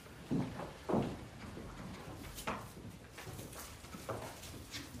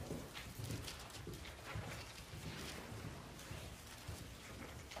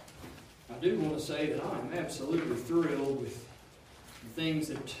do want to say that I am absolutely thrilled with the things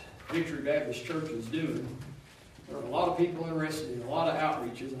that Victory Baptist Church is doing. There are a lot of people interested in a lot of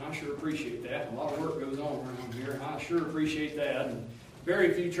outreaches, and I sure appreciate that. A lot of work goes on around here, and I sure appreciate that. And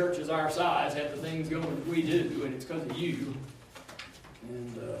very few churches our size have the things going that we do, and it's because of you.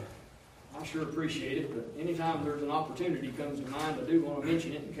 And I sure appreciate it, but anytime there's an opportunity comes to mind, I do want to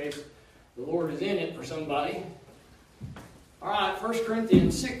mention it in case the Lord is in it for somebody. All right, 1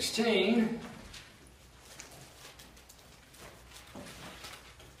 Corinthians 16.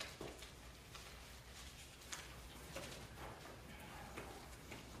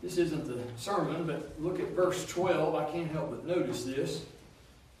 This isn't the sermon, but look at verse 12. I can't help but notice this.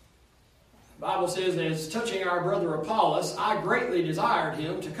 The Bible says, as touching our brother Apollos, I greatly desired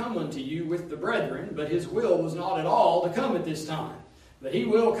him to come unto you with the brethren, but his will was not at all to come at this time. But he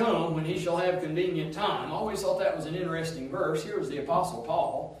will come when he shall have convenient time. I always thought that was an interesting verse. Here was the Apostle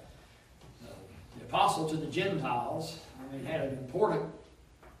Paul, the apostle to the Gentiles. Had an important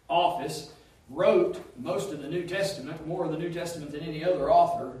office, wrote most of the New Testament, more of the New Testament than any other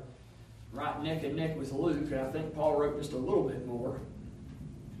author, right neck and neck with Luke. I think Paul wrote just a little bit more.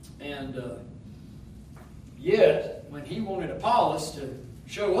 And yet, when he wanted Apollos to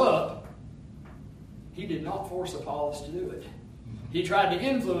show up, he did not force Apollos to do it. He tried to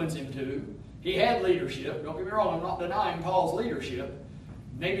influence him to. He had leadership. Don't get me wrong, I'm not denying Paul's leadership.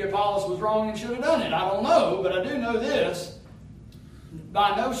 Maybe Apollos was wrong and should have done it. I don't know, but I do know this.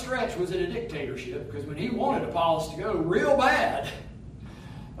 By no stretch was it a dictatorship, because when he wanted Apollos to go real bad,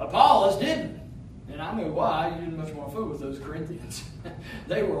 Apollos didn't. And I know why. You didn't much want to fool with those Corinthians.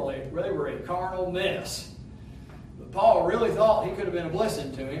 They were a carnal mess. But Paul really thought he could have been a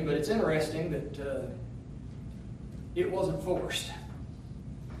blessing to him, but it's interesting that it wasn't forced.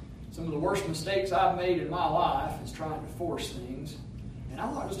 Some of the worst mistakes I've made in my life is trying to force things. And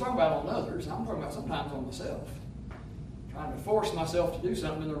I'm not just talking about on others. I'm talking about sometimes on myself. Trying to force myself to do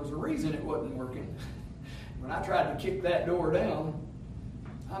something, and there was a reason it wasn't working. When I tried to kick that door down,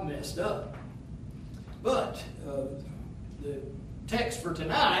 I messed up. But the text for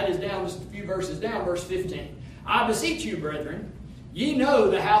tonight is down just a few verses down, verse 15. I beseech you, brethren, ye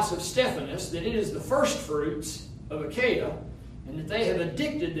know the house of Stephanas, that it is the firstfruits of Achaia, and that they have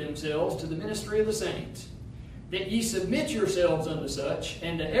addicted themselves to the ministry of the saints, that ye submit yourselves unto such,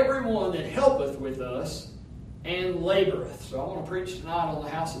 and to every one that helpeth with us and laboreth. So I want to preach tonight on the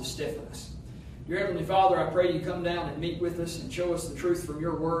house of Stephanas. Dear Heavenly Father, I pray you come down and meet with us and show us the truth from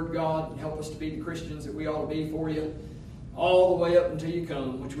your word, God, and help us to be the Christians that we ought to be for you all the way up until you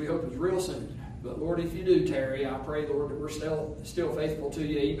come, which we hope is real soon. But Lord, if you do tarry, I pray, Lord, that we're still faithful to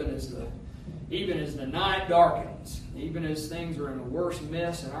you even as the night darkens, even as things are in a worse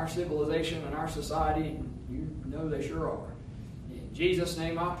mess in our civilization and our society, and you know they sure are. In Jesus'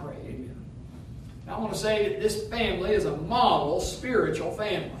 name I pray, amen. Now I want to say that this family is a model spiritual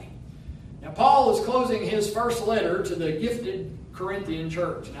family. Now Paul is closing his first letter to the gifted Corinthian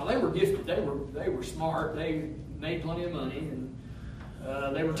church. Now they were gifted, they were smart, they made plenty of money, and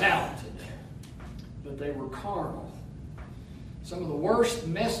they were talented, but they were carnal. Some of the worst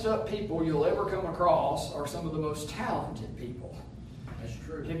messed up people you'll ever come across are some of the most talented people. That's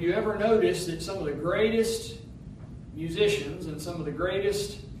true. Have you ever noticed that some of the greatest musicians and some of the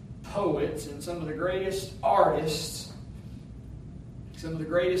greatest poets and some of the greatest artists, some of the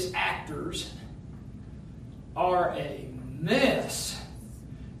greatest actors are a mess?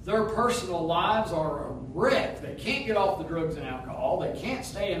 Their personal lives are a wreck. They can't get off the drugs and alcohol. They can't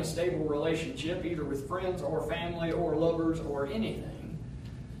stay in a stable relationship, either with friends or family or lovers or anything.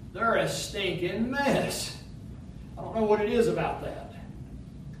 They're a stinking mess. I don't know what it is about that.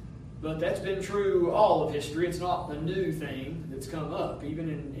 But that's been true all of history. It's not the new thing that's come up. Even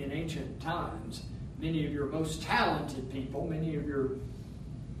in ancient times, many of your most talented people, many of your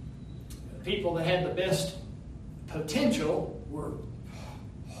people that had the best potential were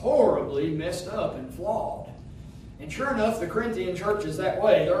horribly messed up and flawed. And sure enough, the Corinthian church is that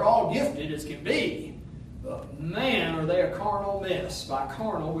way. They're all gifted as can be. But man, are they a carnal mess. By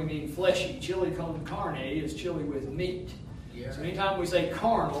carnal, we mean fleshy. Chili con carne is chili with meat. Yeah. So anytime we say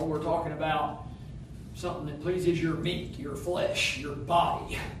carnal, we're talking about something that pleases your meat, your flesh, your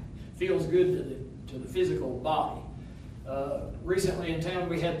body. Feels good to the physical body. Recently in town,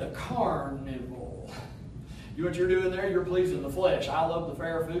 we had the carnival. You know what you're doing there? You're pleasing the flesh. I love the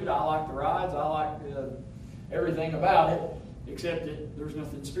fair food. I like the rides. I like everything about it, except that there's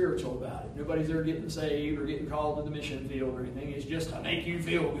nothing spiritual about it. Nobody's there getting saved or getting called to the mission field or anything. It's just to make you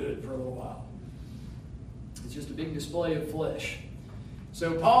feel good for a little while. It's just a big display of flesh.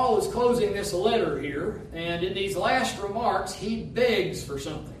 So Paul is closing this letter here, and in these last remarks, he begs for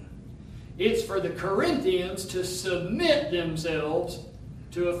something. It's for the Corinthians to submit themselves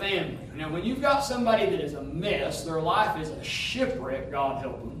to a family. Now, when you've got somebody that is a mess, their life is a shipwreck, God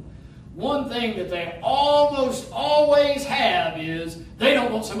help them, one thing that they almost always have is they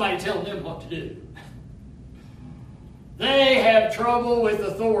don't want somebody telling them what to do. They have trouble with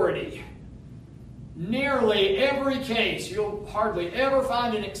authority. Nearly every case, you'll hardly ever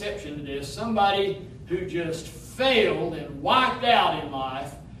find an exception to this. Somebody who just failed and wiped out in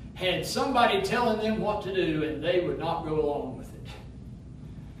life had somebody telling them what to do, and they would not go along with it.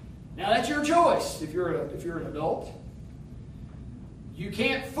 Now that's your choice if you're an adult. You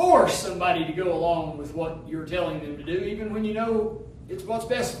can't force somebody to go along with what you're telling them to do, even when you know it's what's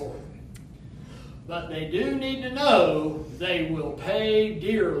best for them. But they do need to know they will pay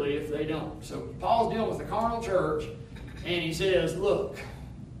dearly if they don't. So Paul's dealing with the carnal church, and he says, look,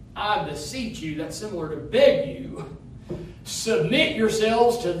 I beseech you, that's similar to beg you, submit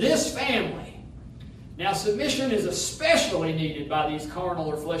yourselves to this family. Now, submission is especially needed by these carnal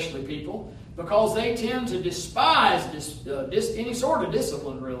or fleshly people because they tend to despise any sort of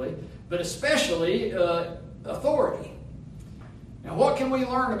discipline, really, but especially authority. Now, what can we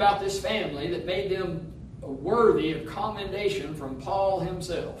learn about this family that made them worthy of commendation from Paul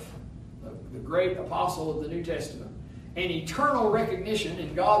himself, the great apostle of the New Testament, and eternal recognition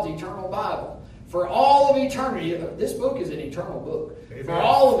in God's eternal Bible? For all of eternity, this book is an eternal book. Amen. For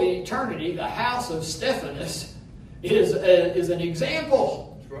all of eternity, the House of Stephanas is an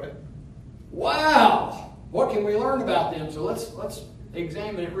example. That's right. Wow! What can we learn about them? So let's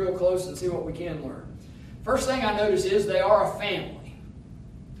examine it real close and see what we can learn. First thing I notice is they are a family.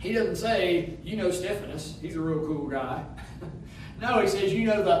 He doesn't say, you know Stephanas. He's a real cool guy. No, he says, you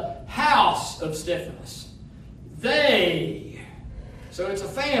know the House of Stephanas. They. So it's a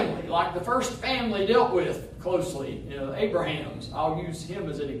family, like the first family dealt with closely. Abraham's. I'll use him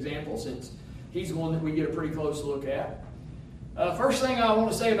as an example since he's the one that we get a pretty close look at. First thing I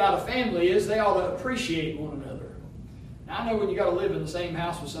want to say about a family is they ought to appreciate one another. Now, I know when you got to live in the same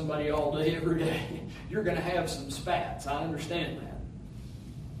house with somebody all day, every day, you're going to have some spats. I understand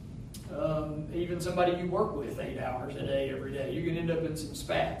that. Even somebody you work with 8 hours a day, every day, you can end up in some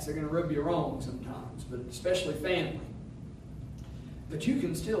spats. They're going to rub you wrong sometimes, but especially family. But you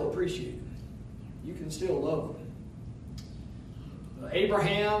can still appreciate them. You can still love them.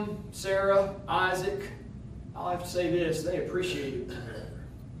 Abraham, Sarah, Isaac, I'll have to say this, they appreciated one another.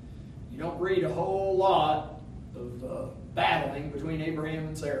 You don't read a whole lot of battling between Abraham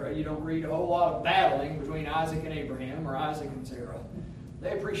and Sarah. You don't read a whole lot of battling between Isaac and Abraham or Isaac and Sarah.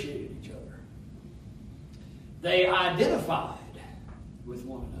 They appreciated each other. They identified with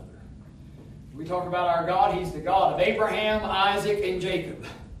one another. We talk about our God. He's the God of Abraham, Isaac, and Jacob.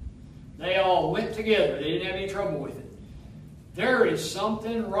 They all went together. They didn't have any trouble with it. There is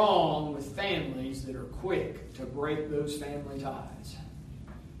something wrong with families that are quick to break those family ties.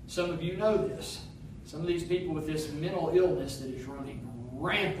 Some of you know this. Some of these people with this mental illness that is running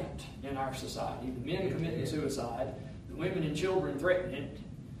rampant in our society. The men committing suicide, the women and children threatening it,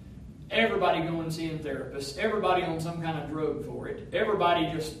 everybody going seeing therapists, everybody on some kind of drug for it, everybody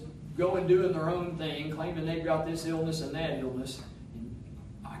just going doing their own thing, claiming they've got this illness and that illness. And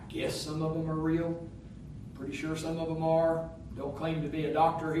I guess some of them are real. Pretty sure some of them are. Don't claim to be a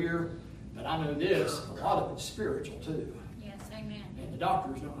doctor here, but I know this, a lot of it's spiritual too. Yes, amen. And the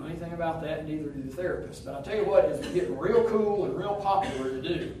doctors don't know anything about that, and neither do the therapists. But I tell you what, it's getting real cool and real popular to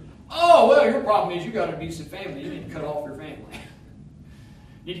do. Oh, well, your problem is you got an abusive family. You need to cut off your family.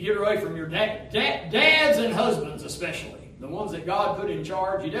 You need to get away from your dads and husbands especially. The ones that God put in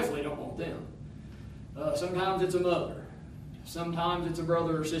charge, you definitely don't want them. Sometimes it's a mother. Sometimes it's a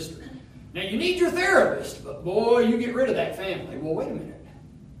brother or sister. Now, you need your therapist, but boy, you get rid of that family. Well, wait a minute.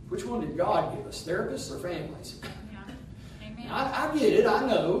 Which one did God give us, therapists or families? Yeah. Amen. I get it. I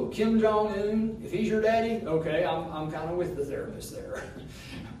know. Kim Jong-un, if he's your daddy, okay, I'm kind of with the therapist there.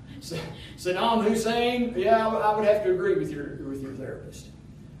 Saddam Hussein, yeah, I would have to agree with your therapist.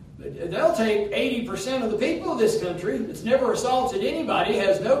 But they'll take 80% of the people of this country that's never assaulted anybody,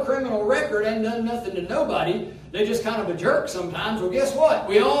 has no criminal record, and done nothing to nobody. They're just kind of a jerk sometimes. Well, guess what?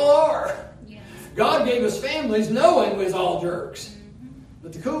 We all are. Yes. God gave us families knowing we was all jerks. Mm-hmm.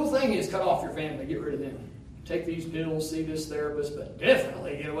 But the cool thing is cut off your family. Get rid of them. Take these pills, see this therapist, but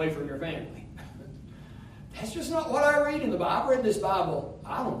definitely get away from your family. That's just not what I read in the Bible. I've read this Bible,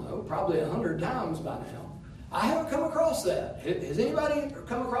 I don't know, probably 100 times by now. I haven't come across that. Has anybody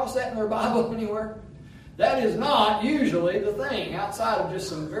come across that in their Bible anywhere? That is not usually the thing outside of just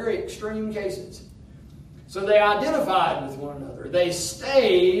some very extreme cases. So they identified with one another. They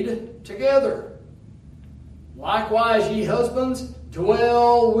stayed together. Likewise, ye husbands,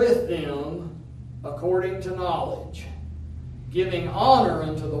 dwell with them according to knowledge, giving honor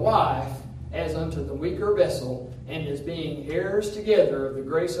unto the wife as unto the weaker vessel, and as being heirs together of the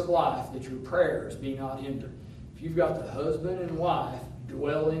grace of life, that your prayers be not hindered. If you've got the husband and wife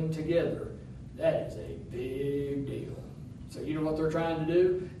dwelling together, that is a big deal. So you know what they're trying to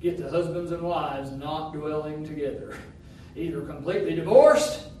do? Get the husbands and wives not dwelling together. Either completely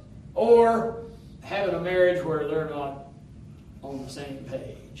divorced or having a marriage where they're not on the same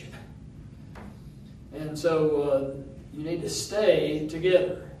page. And so you need to stay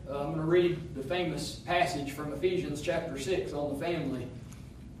together. I'm going to read the famous passage from Ephesians chapter 6 on the family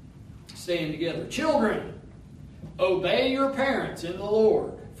staying together. Children, obey your parents in the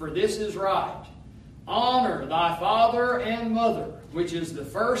Lord, for this is right. Honor thy father and mother, which is the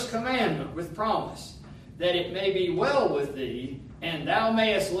first commandment with promise, that it may be well with thee, and thou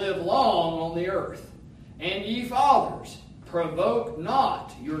mayest live long on the earth. And ye fathers, provoke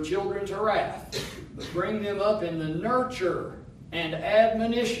not your children to wrath, but bring them up in the nurture and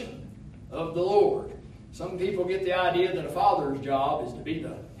admonition of the Lord. Some people get the idea that a father's job is to be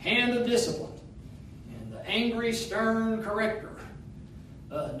the hand of discipline and the angry, stern corrector.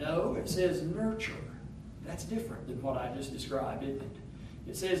 No, it says nurture. That's different than what I just described, isn't it?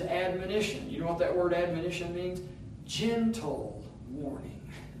 It says admonition. You know what that word admonition means? Gentle warning.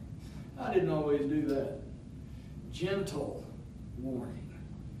 I didn't always do that. Gentle warning.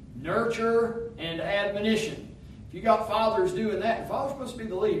 Nurture and admonition. If you got fathers doing that, the father's supposed to be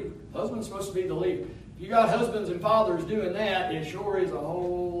the leader. Husband's supposed to be the leader. If you got husbands and fathers doing that, it sure is a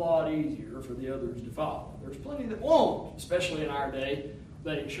whole lot easier for the others to follow. There's plenty that won't, especially in our day,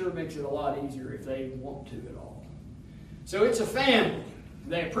 but it sure makes it a lot easier if they want to at all. So it's a family.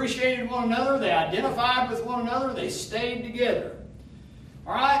 They appreciated one another. They identified with one another. They stayed together.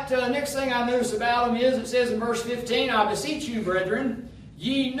 All right, next thing I notice about them is, it says in verse 15, I beseech you, brethren,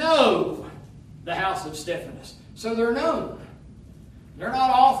 ye know the house of Stephanas. So they're known. They're not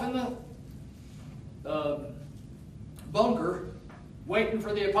off in the bunker waiting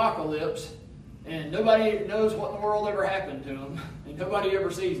for the apocalypse, and nobody knows what in the world ever happened to them, and nobody ever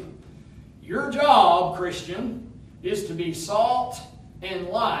sees them. Your job, Christian, is to be salt and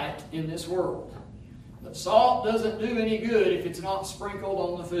light in this world. But salt doesn't do any good if it's not sprinkled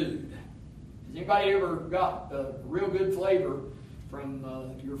on the food. Has anybody ever got a real good flavor from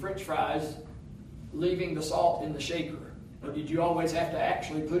your French fries leaving the salt in the shaker? Or did you always have to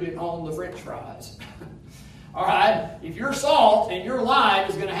actually put it on the French fries? All right, if your salt and your light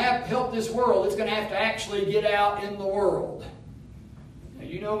is going to help this world, it's going to have to actually get out in the world. Now,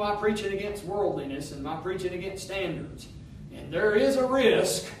 you know my preaching against worldliness and my preaching against standards. And there is a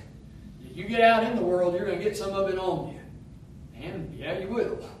risk that you get out in the world, you're going to get some of it on you. And yeah, you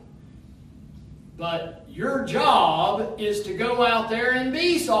will. But your job is to go out there and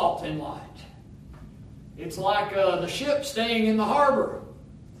be salt and light. It's like the ship staying in the harbor.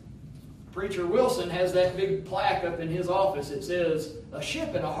 Preacher Wilson has that big plaque up in his office. It says, a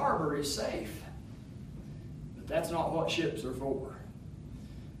ship in a harbor is safe. But that's not what ships are for.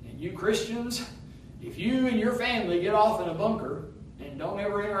 And you Christians, if you and your family get off in a bunker and don't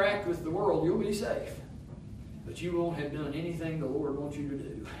ever interact with the world, you'll be safe. But you won't have done anything the Lord wants you to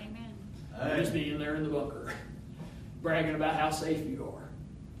do. Amen. You'll just be in there in the bunker, bragging about how safe you are.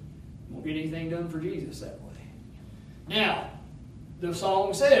 Won't get anything done for Jesus that way. Now, the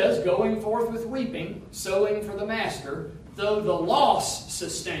song says, going forth with weeping, sowing for the master, though the loss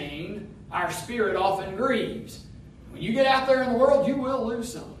sustained, our spirit often grieves. When you get out there in the world, you will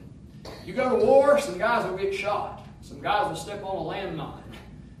lose some. You go to war, some guys will get shot. Some guys will step on a landmine.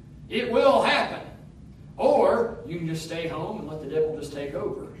 It will happen. Or you can just stay home and let the devil just take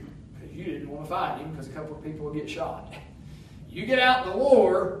over. Because you didn't want to fight him because a couple of people will get shot. You get out in the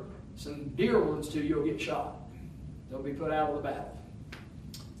war, some dear ones to you will get shot. They'll be put out of the battle.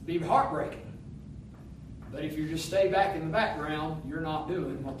 It'll be heartbreaking. But if you just stay back in the background, you're not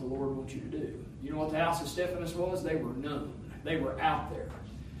doing what the Lord wants you to do. You know what the House of Stephanas was? They were known. They were out there.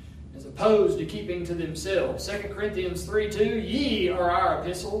 As opposed to keeping to themselves. 2 Corinthians 3:2, ye are our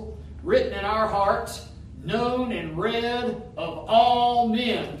epistle, written in our hearts, known and read of all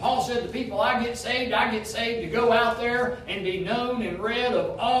men. Paul said, the people I get saved to go out there and be known and read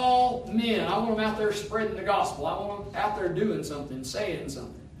of all men. I want them out there spreading the gospel. I want them out there doing something, saying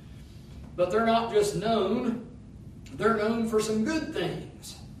something. But they're not just known. They're known for some good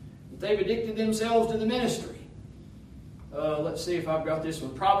things. They've addicted themselves to the ministry. Let's see if I've got this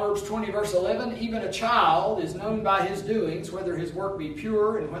one. Proverbs 20 verse 11, even a child is known by his doings, whether his work be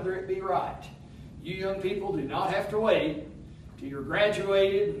pure and whether it be right. You young people do not have to wait till you're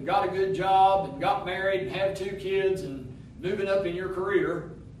graduated and got a good job and got married and have 2 kids and moving up in your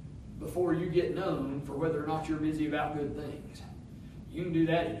career before you get known for whether or not you're busy about good things. You can do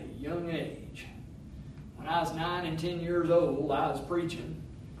that at a young age. When I was 9 and 10 years old, I was preaching,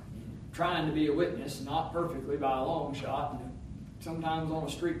 trying to be a witness, not perfectly by a long shot, and sometimes on a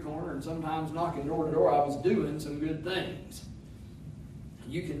street corner and sometimes knocking door to door. I was doing some good things.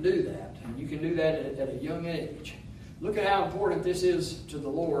 You can do that, and you can do that at a young age. Look at how important this is to the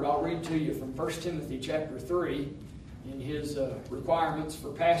Lord. I'll read to you from 1 Timothy chapter 3 in his requirements for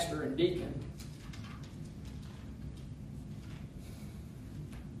pastor and deacon.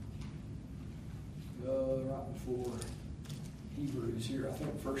 Right before Hebrews here, I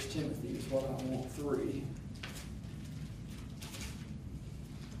think 1 Timothy is what I want, 3.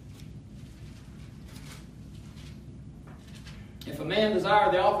 If a man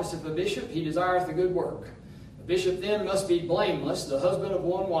desire the office of a bishop, he desireth a good work. A bishop then must be blameless, the husband of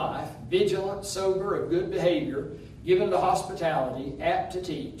one wife, vigilant, sober, of good behavior, given to hospitality, apt to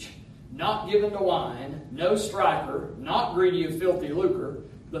teach, not given to wine, no striker, not greedy of filthy lucre,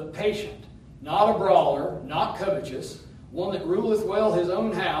 but patient, not a brawler, not covetous, one that ruleth well his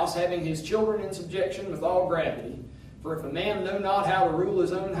own house, having his children in subjection with all gravity. For if a man know not how to rule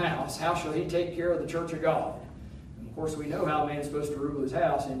his own house, how shall he take care of the church of God? And of course, we know how a man's supposed to rule his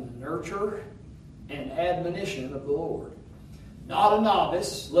house, in the nurture and admonition of the Lord. Not a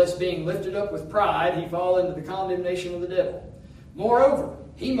novice, lest being lifted up with pride, he fall into the condemnation of the devil. Moreover,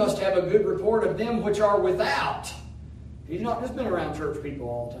 he must have a good report of them which are without. He's not just been around church people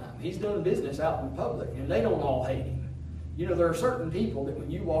all the time. He's done business out in public, and they don't all hate him. You know, there are certain people that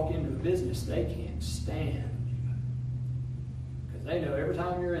when you walk into a business, they can't stand you. Because they know every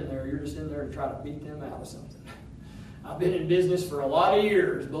time you're in there, you're just in there to try to beat them out of something. I've been in business for a lot of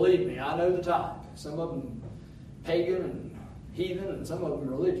years, believe me, I know the type. Some of them pagan and heathen, and some of them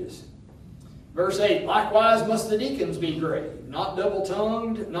religious. Verse 8, likewise must the deacons be grave, not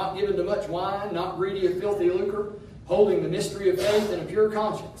double-tongued, not given to much wine, not greedy of filthy lucre, holding the mystery of faith in a pure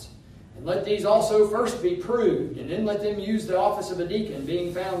conscience. And let these also first be proved, and then let them use the office of a deacon,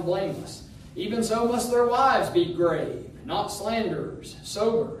 being found blameless. Even so must their wives be grave, not slanderers,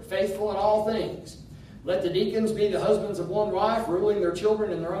 sober, faithful in all things. Let the deacons be the husbands of one wife, ruling their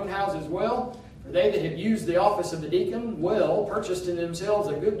children in their own houses well. For they that have used the office of a deacon well purchased in themselves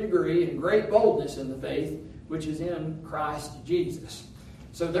a good degree and great boldness in the faith which is in Christ Jesus.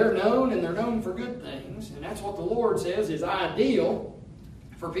 So they're known, and they're known for good things, and that's what the Lord says is ideal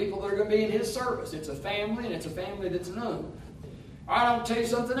for people that are going to be in His service. It's a family, and it's a family that's known. All right, I'll tell you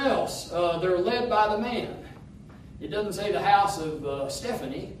something else. They're led by the man. It doesn't say the house of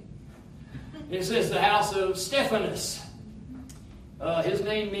Stephanie. It says the house of Stephanas. His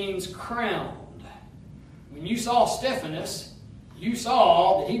name means crowned. When you saw Stephanas, you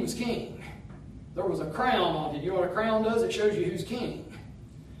saw that he was king. There was a crown on him. You know what a crown does? It shows you who's king.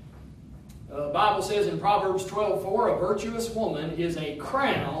 The Bible says in Proverbs 12:4, a virtuous woman is a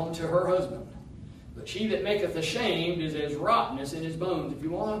crown to her husband, but she that maketh ashamed is as rottenness in his bones. If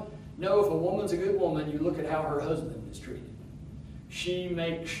you want to know if a woman's a good woman, you look at how her husband is treated. She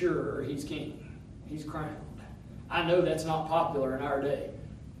makes sure he's king. He's crowned. I know that's not popular in our day,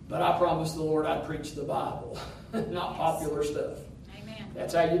 but I promised the Lord I'd preach the Bible, not popular stuff. Amen.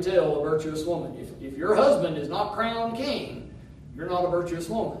 That's how you tell a virtuous woman. If your husband is not crowned king, you're not a virtuous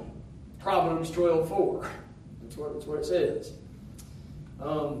woman. Proverbs 12:4. That's what it says.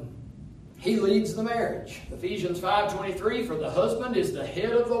 He leads the marriage. Ephesians 5:23, for the husband is the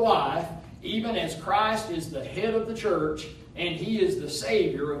head of the wife, even as Christ is the head of the church, and He is the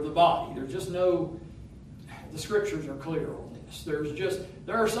Savior of the body. There's just no... The Scriptures are clear on this.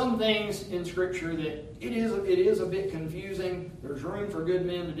 There are some things in Scripture that it is a bit confusing. There's room for good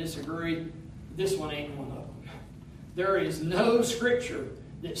men to disagree. This one ain't one of them. There is no Scripture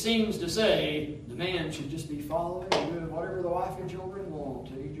that seems to say the man should just be following and doing whatever the wife and children want.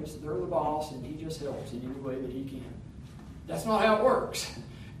 They're the boss, and he just helps in any way that he can. That's not how it works.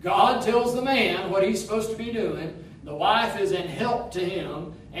 God tells the man what he's supposed to be doing. The wife is an help to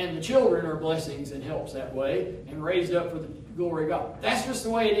him, and the children are blessings and helps that way, and raised up for the glory of God. That's just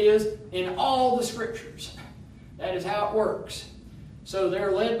the way it is in all the Scriptures. That is how it works. So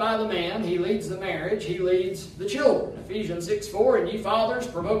they're led by the man. He leads the marriage. He leads the children. Ephesians 6:4, and ye fathers,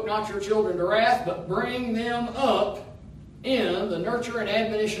 provoke not your children to wrath, but bring them up in the nurture and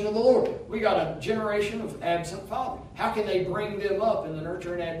admonition of the Lord. We got a generation of absent fathers. How can they bring them up in the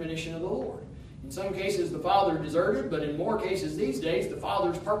nurture and admonition of the Lord? In some cases, the father deserted, but in more cases these days, the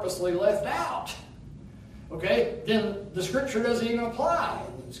father's purposely left out. Okay? Then the Scripture doesn't even apply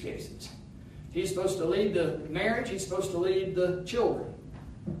in those cases. He's supposed to lead the marriage. He's supposed to lead the children.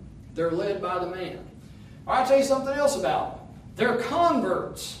 They're led by the man. Or I'll tell you something else about them. They're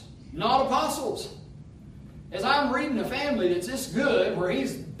converts, not apostles. As I'm reading a family that's this good, where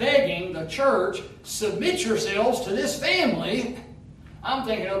he's begging the church, submit yourselves to this family, I'm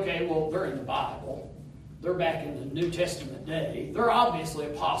thinking, okay, well, they're in the Bible. They're back in the New Testament day. They're obviously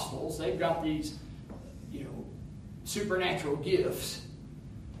apostles. They've got these, supernatural gifts.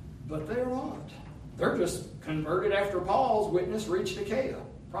 But they're not. They're just converted after Paul's witness reached Achaia.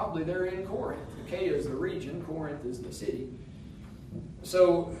 Probably they're in Corinth. Achaia is the region. Corinth is the city.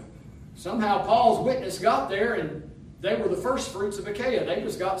 So somehow Paul's witness got there, and they were the first fruits of Achaia. They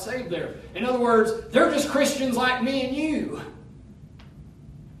just got saved there. In other words, they're just Christians like me and you.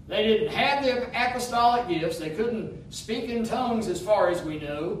 They didn't have the apostolic gifts. They couldn't speak in tongues as far as we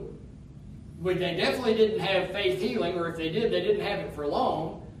know. But they definitely didn't have faith healing, or if they did, they didn't have it for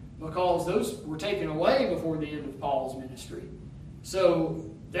long, because those were taken away before the end of Paul's ministry. So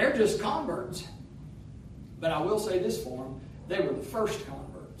they're just converts. But I will say this for them, they were the first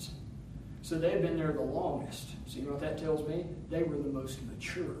converts. So they've been there the longest. So you know what that tells me? They were the most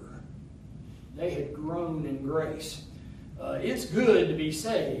mature. They had grown in grace. It's good to be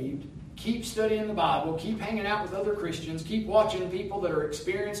saved. Keep studying the Bible. Keep hanging out with other Christians. Keep watching people that are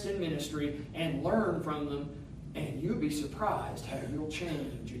experienced in ministry and learn from them. And you'll be surprised how you'll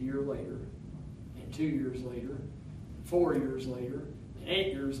change a year later, and 2 years later, 4 years later, and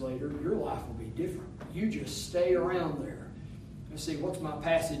 8 years later. Your life will be different. You just stay around there. Let's see, what's my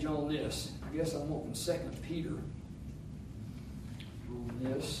passage on this? I guess I'm wanting 2 Peter on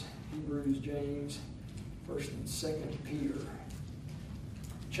this. Hebrews, James, 1st and 2nd Peter.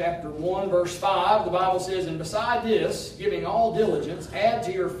 Chapter 1, verse 5, the Bible says, and beside this, giving all diligence, add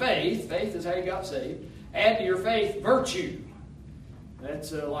to your faith, faith is how you got saved, add to your faith virtue.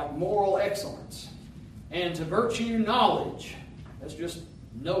 That's like moral excellence. And to virtue, knowledge. That's just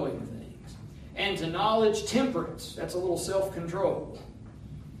knowing things. And to knowledge, temperance. That's a little self-control.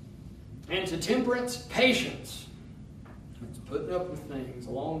 And to temperance, patience. It's putting up with things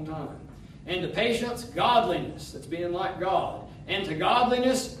a long time. And to patience, godliness. That's being like God. And to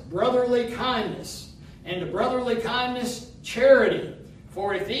godliness, brotherly kindness. And to brotherly kindness, charity.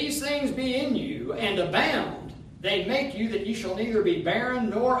 For if these things be in you and abound, they make you that you shall neither be barren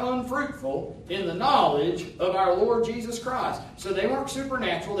nor unfruitful in the knowledge of our Lord Jesus Christ. So they weren't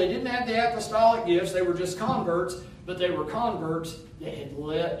supernatural. They didn't have the apostolic gifts. They were just converts. But they were converts that had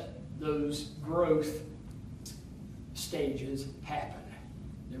let those growth stages happen.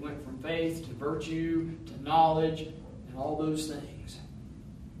 They went from faith to virtue to knowledge and all those things.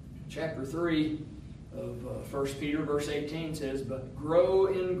 Chapter 3 of 1 Peter, verse 18 says, but grow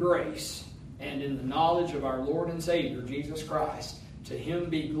in grace and in the knowledge of our Lord and Savior, Jesus Christ. To him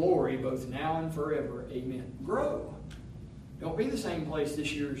be glory both now and forever. Amen. Grow. Don't be the same place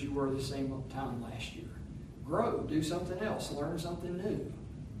this year as you were the same time last year. Grow. Do something else. Learn something new.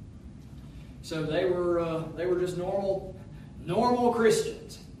 So they were just normal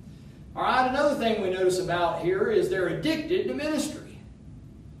Christians. All right, another thing we notice about here is they're addicted to ministry.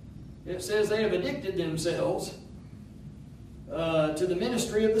 It says they have addicted themselves to the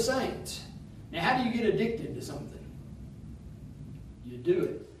ministry of the saints. Now, how do you get addicted to something? You do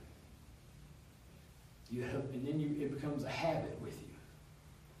it. And then it becomes a habit with you.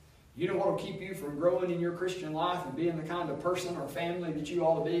 You know what will keep you from growing in your Christian life and being the kind of person or family that you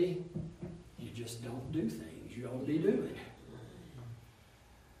ought to be? You just don't do things you ought to be doing.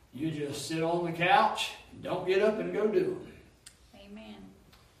 You just sit on the couch and don't get up and go do them. Amen.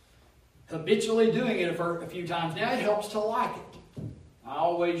 Habitually doing it a few times. Now, it helps to like it. I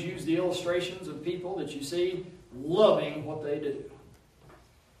always use the illustrations of people that you see loving what they do.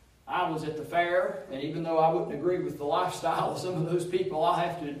 I was at the fair, and even though I wouldn't agree with the lifestyle of some of those people, I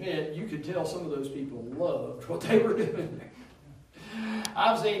have to admit, you could tell some of those people loved what they were doing there.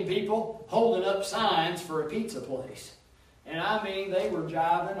 I've seen people holding up signs for a pizza place. And I mean, they were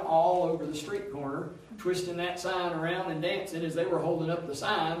jiving all over the street corner, twisting that sign around and dancing as they were holding up the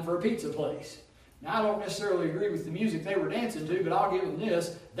sign for a pizza place. Now, I don't necessarily agree with the music they were dancing to, but I'll give them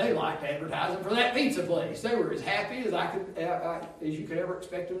this. They liked advertising for that pizza place. They were as happy as you could ever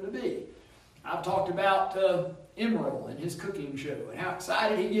expect them to be. I've talked about Emerald and his cooking show and how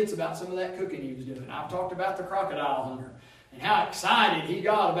excited he gets about some of that cooking he was doing. I've talked about the crocodile hunter and how excited he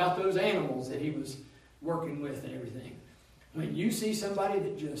got about those animals that he was working with and everything. When you see somebody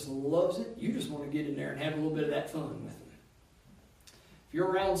that just loves it, you just want to get in there and have a little bit of that fun with them. If you're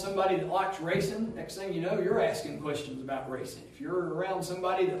around somebody that likes racing, next thing you know, you're asking questions about racing. If you're around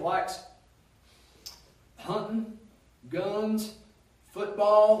somebody that likes hunting, guns,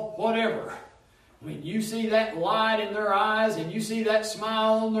 football, whatever, when you see that light in their eyes and you see that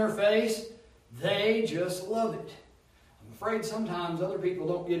smile on their face, They just love it. I'm afraid sometimes other people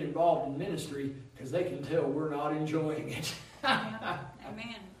don't get involved in ministry because they can tell we're not enjoying it. Yeah.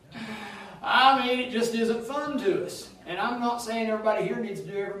 Amen. I mean, it just isn't fun to us. And I'm not saying everybody here needs to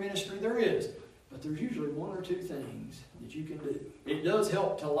do every ministry there is, but there's usually one or two things that you can do. It does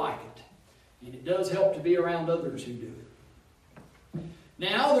help to like it, and it does help to be around others who do it.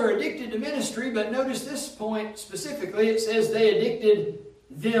 Now, they're addicted to ministry, but notice this point specifically. It says they addicted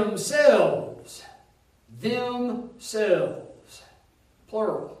themselves. Themselves.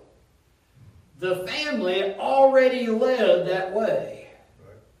 Plural. The family already led that way.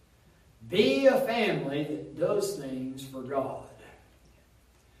 Be a family that does things for God.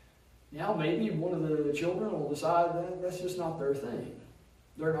 Now, maybe one of the children will decide that that's just not their thing.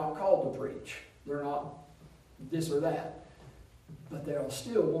 They're not called to preach. They're not this or that. But they'll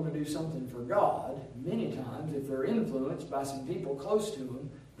still want to do something for God many times if they're influenced by some people close to them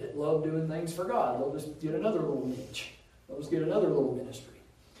that love doing things for God. They'll just get another little niche. They'll just get another little ministry.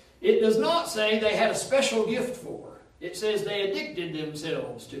 It does not say they had a special gift for. It says they addicted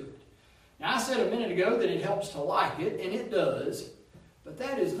themselves to it. Now, I said a minute ago that it helps to like it, and it does, but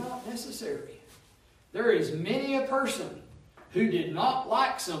that is not necessary. There is many a person who did not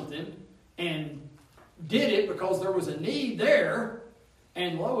like something and did it because there was a need there,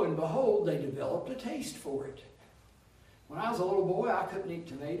 and lo and behold, they developed a taste for it. When I was a little boy, I couldn't eat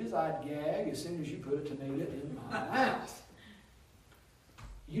tomatoes. I'd gag as soon as you put a tomato in my mouth.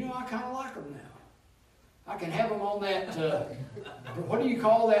 You know, I kind of like them now. I can have them on that, what do you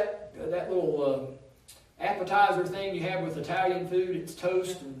call that little appetizer thing you have with Italian food? It's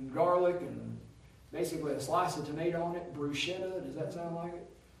toast and garlic and basically a slice of tomato on it. Bruschetta, does that sound like it?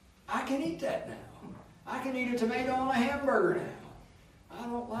 I can eat that now. I can eat a tomato on a hamburger now. I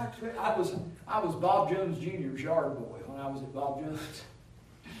don't like to. I was Bob Jones Jr.'s yard boy when I was at Bob Jones.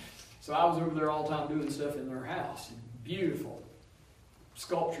 So I was over there all the time doing stuff in their house. Beautiful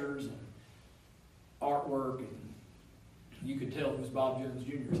sculptures and artwork, and you could tell it was Bob Jones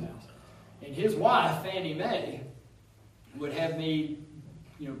Jr.'s house. And his wife, Fannie Mae, would have me,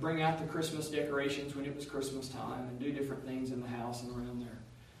 bring out the Christmas decorations when it was Christmas time and do different things in the house and around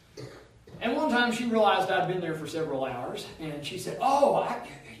there. And one time she realized I'd been there for several hours, and she said,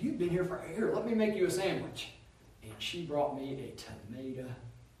 you've been here for here, let me make you a sandwich. And she brought me a tomato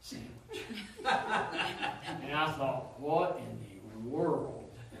sandwich. And I thought, what in the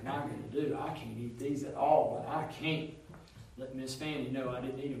world am I going to do? I can't eat these at all, but I can't let Miss Fanny know I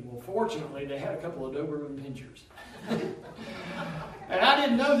didn't eat them. Well, fortunately, they had a couple of Doberman pinchers. And I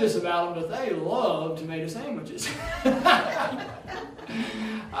didn't know this about them, but they love tomato sandwiches.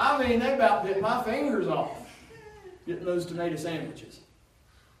 I mean, they about bit my fingers off getting those tomato sandwiches.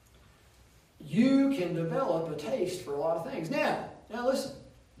 You can develop a taste for a lot of things. Now listen,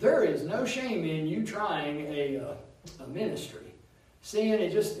 there is no shame in you trying a ministry. Seeing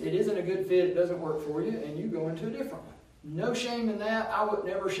it isn't a good fit, it doesn't work for you, and you go into a different one. No shame in that. I would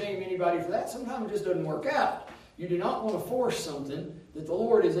never shame anybody for that. Sometimes it just doesn't work out. You do not want to force something that the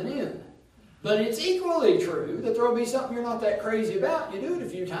Lord isn't in. But it's equally true that there will be something you're not that crazy about. You do it a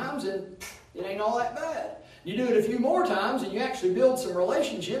few times and it ain't all that bad. You do it a few more times and you actually build some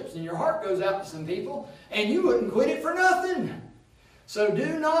relationships and your heart goes out to some people and you wouldn't quit it for nothing. So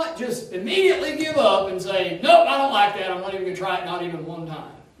do not just immediately give up and say, nope, I don't like that. I'm not even going to try it, not even one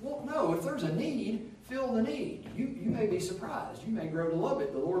time. Well, no, if there's a need, fill the need. You may be surprised. You may grow to love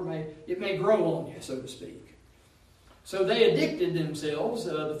it. It may grow on you, so to speak. So they addicted themselves.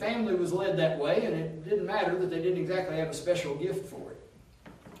 The family was led that way, and it didn't matter that they didn't exactly have a special gift for it.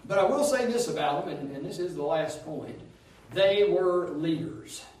 But I will say this about them, and this is the last point. They were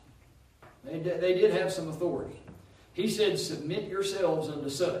leaders. They did have some authority. He said, submit yourselves unto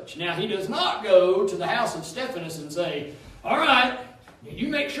such. Now, he does not go to the House of Stephanas and say, all right, you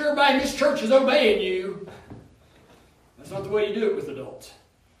make sure everybody in this church is obeying you. That's not the way you do it with adults.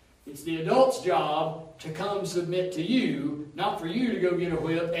 It's the adult's job to come submit to you, not for you to go get a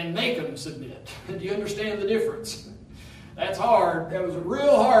whip and make them submit. Do you understand the difference? That's hard. That was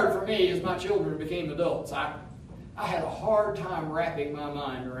real hard for me as my children became adults. I had a hard time wrapping my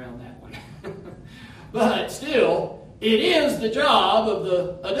mind around that one. But still, it is the job of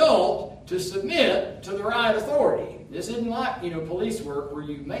the adult to submit to the right authority. This isn't like, police work where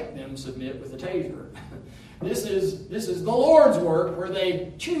you make them submit with a taser. This is the Lord's work where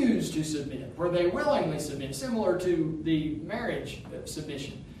they choose to submit, where they willingly submit, similar to the marriage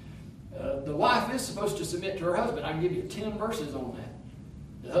submission. The wife is supposed to submit to her husband. I can give you 10 verses on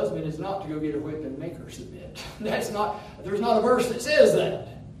that. The husband is not to go get a whip and make her submit. There's not a verse that says that.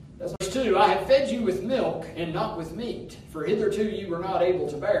 That's verse 2, I have fed you with milk and not with meat, for hitherto you were not able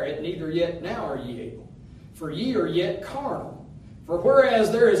to bear it, neither yet now are ye able. For ye are yet carnal. For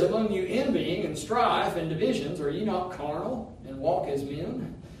whereas there is among you envying and strife and divisions, are ye not carnal and walk as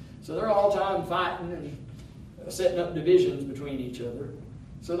men? So they're all the time fighting and setting up divisions between each other.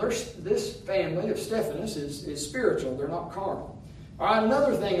 So this family of Stephanas is spiritual. They're not carnal. All right,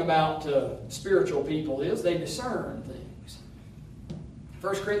 another thing about spiritual people is they discern things.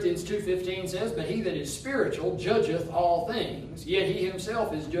 1 Corinthians 2:15 says, But he that is spiritual judgeth all things, yet he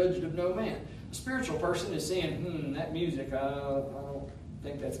himself is judged of no man. A spiritual person is saying, that music, I don't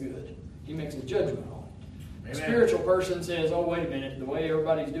think that's good. He makes a judgment on it. Amen. A spiritual person says, oh, wait a minute, the way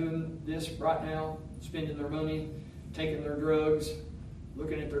everybody's doing this right now, spending their money, taking their drugs,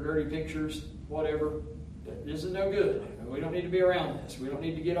 looking at their dirty pictures, whatever, this is no good. We don't need to be around this. We don't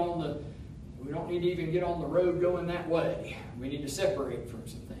need to even get on the road going that way. We need to separate from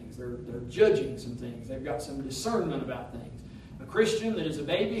some things. They're judging some things. They've got some discernment about things. A Christian that is a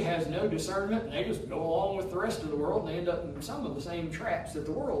baby has no discernment, and they just go along with the rest of the world, and they end up in some of the same traps that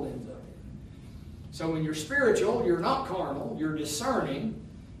the world ends up in. So when you're spiritual, you're not carnal, you're discerning.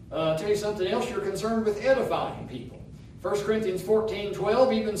 I'll tell you something else, you're concerned with edifying people. 1 Corinthians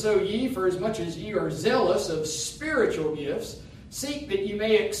 14:12, Even so ye, for as much as ye are zealous of spiritual gifts, seek that ye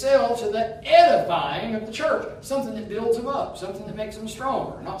may excel to the edifying of the church. Something that builds them up, something that makes them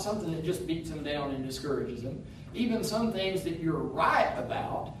stronger, not something that just beats them down and discourages them. Even some things that you're right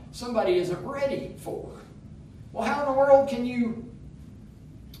about, somebody isn't ready for. Well, how in the world can you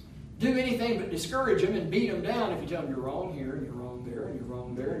do anything but discourage them and beat them down if you tell them you're wrong here, and you're wrong there, and you're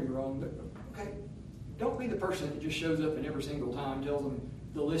wrong there, and you're wrong there? Okay, don't be the person that just shows up and every single time tells them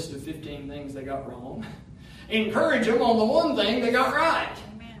the list of 15 things they got wrong. Encourage them on the one thing they got right.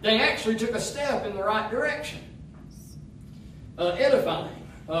 Amen. They actually took a step in the right direction. Edifying.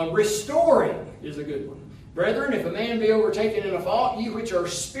 Restoring is a good one. Brethren, if a man be overtaken in a fault, ye which are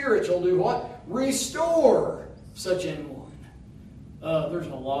spiritual do what? Restore such an one. There's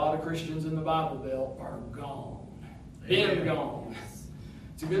a lot of Christians in the Bible Belt are gone. Been gone.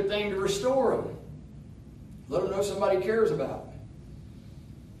 It's a good thing to restore them. Let them know somebody cares about them.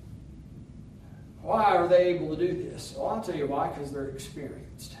 Why are they able to do this? Well, I'll tell you why, because they're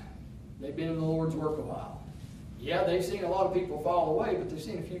experienced. They've been in the Lord's work a while. Yeah, they've seen a lot of people fall away, but they've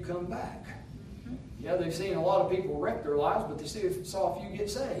seen a few come back. Yeah, they've seen a lot of people wreck their lives, but they saw a few get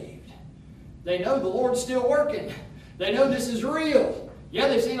saved. They know the Lord's still working. They know this is real. Yeah,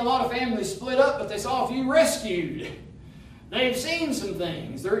 they've seen a lot of families split up, but they saw a few rescued. They've seen some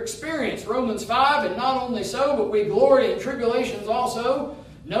things. They're experienced. Romans 5, and not only so, but we glory in tribulations also,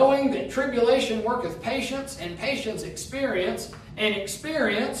 knowing that tribulation worketh patience, and patience experience, and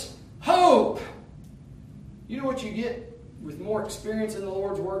experience hope. You know what you get with more experience in the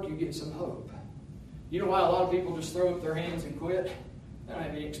Lord's work? You get some hope. You know why a lot of people just throw up their hands and quit? They don't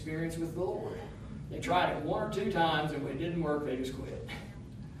have any experience with the Lord. They tried it 1 or 2 times, and when it didn't work, they just quit.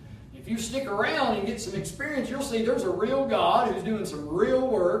 If you stick around and get some experience, you'll see there's a real God who's doing some real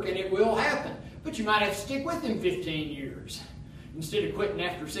work, and it will happen. But you might have to stick with Him 15 years instead of quitting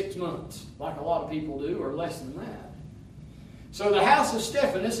after 6 months, like a lot of people do, or less than that. So the House of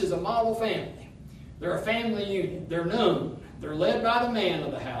Stephanas is a model family. They're a family unit. They're known. They're led by the man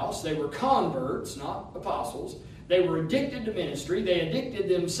of the house. They were converts, not apostles. They were addicted to ministry. They addicted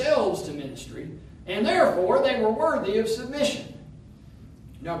themselves to ministry. And therefore, they were worthy of submission.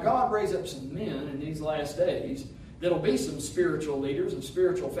 Now, God raised up some men in these last days that'll be some spiritual leaders of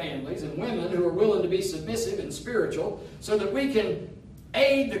spiritual families and women who are willing to be submissive and spiritual so that we can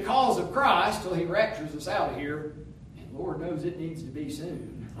aid the cause of Christ till He raptures us out of here. And Lord knows it needs to be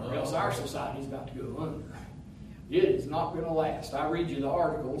soon, or else our society is about to go under. It is not going to last. I read you the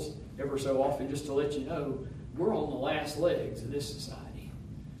articles ever so often just to let you know we're on the last legs of this society.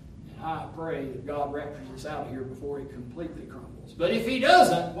 And I pray that God raptures us out of here before it completely crumbles. But if He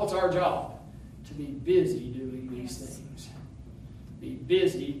doesn't, what's our job? To be busy doing these things. Be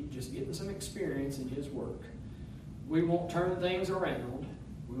busy just getting some experience in His work. We won't turn things around.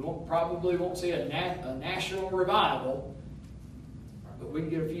 We probably won't see a national revival, but we can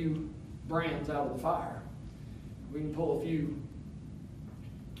get a few brands out of the fire. We can pull a few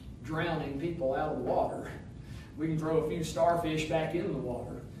drowning people out of the water. We can throw a few starfish back in the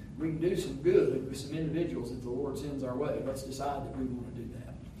water. We can do some good with some individuals that the Lord sends our way. Let's decide that we want to do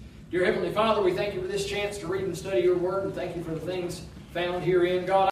that. Dear Heavenly Father, we thank You for this chance to read and study Your Word, and thank You for the things found herein. God,